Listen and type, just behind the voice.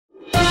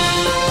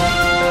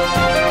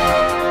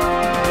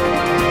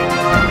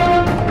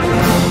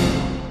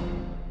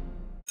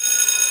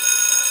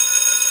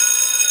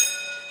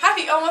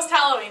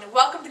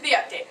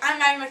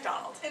Maggie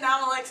McDonald. And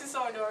I'm Alexis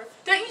Orndorff.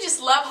 Don't you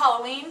just love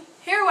Halloween?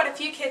 Here are what a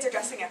few kids are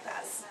dressing up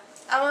as.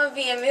 I want to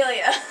be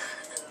Amelia.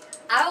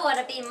 I want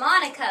to be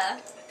Monica.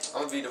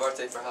 I'm going to be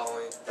Duarte for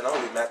Halloween. And I'm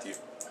going to be Matthew.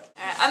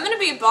 I'm going to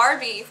be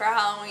Barbie for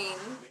Halloween.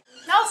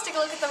 Now let's take a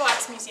look at the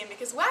Wax Museum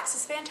because wax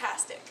is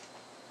fantastic.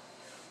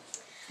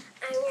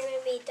 I'm going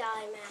to be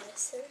Dolly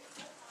Madison.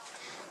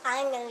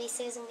 I'm going to be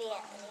Susan B.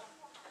 Anthony.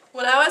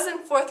 When I was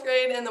in 4th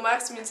grade in the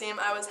Wax Museum,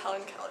 I was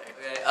Helen Keller.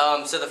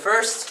 Okay, so the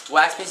first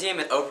Wax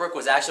Museum at Oak Brook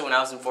was actually when I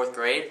was in 4th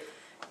grade,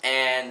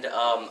 and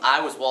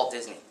I was Walt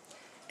Disney.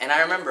 And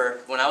I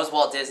remember when I was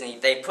Walt Disney,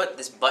 they put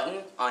this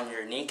button on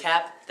your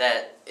kneecap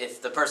that if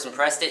the person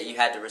pressed it, you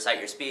had to recite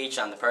your speech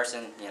on the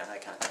person, you know,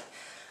 that kind of thing.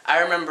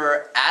 I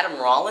remember Adam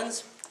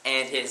Rollins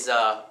and his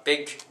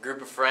big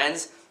group of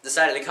friends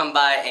decided to come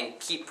by and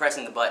keep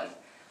pressing the button.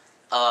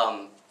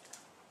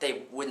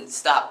 They wouldn't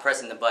stop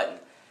pressing the button.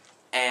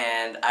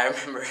 And I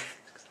remember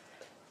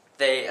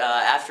they,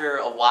 after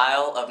a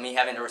while of me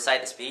having to recite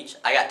the speech,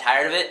 I got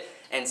tired of it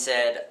and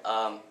said,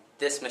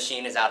 this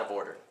machine is out of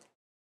order.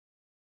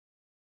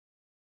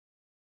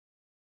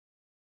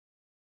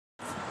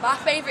 My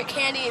favorite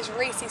candy is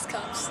Reese's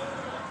Cups.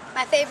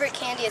 My favorite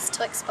candy is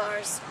Twix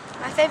bars.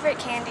 My favorite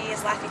candy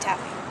is Laffy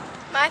Taffy.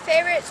 My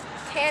favorite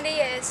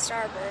candy is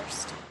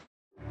Starburst.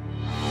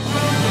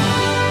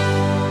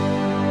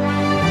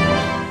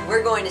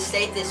 We're going to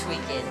state this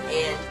weekend,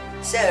 and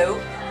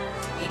so,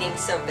 eating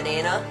some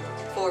banana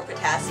for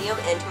potassium,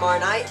 and tomorrow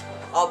night,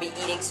 I'll be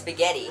eating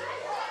spaghetti,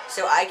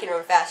 so I can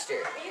run faster.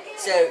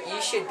 So,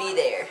 you should be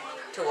there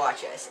to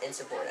watch us and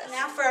support us.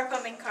 Now for our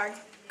pumpkin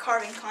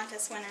carving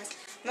contest winners.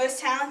 Most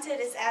talented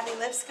is Abby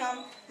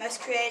Lipscomb.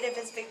 Most creative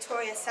is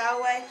Victoria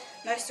Salway.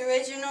 Most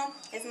original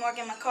is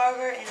Morgan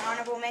McCarver. And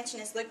honorable mention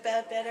is Luke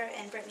Bedbetter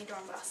and Brittany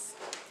Dornbus.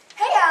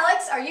 Hey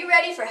Alex, are you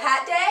ready for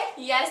Hat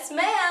Day? Yes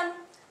ma'am.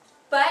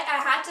 But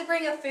I had to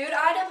bring a food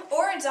item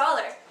or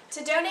 $1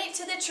 to donate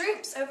to the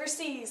troops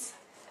overseas.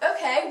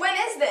 Okay, when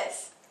is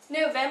this?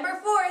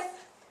 November 4th,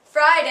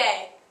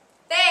 Friday.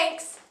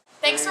 Thanks.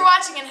 Thanks for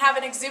watching and have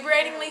an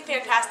exuberatingly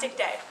fantastic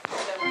day.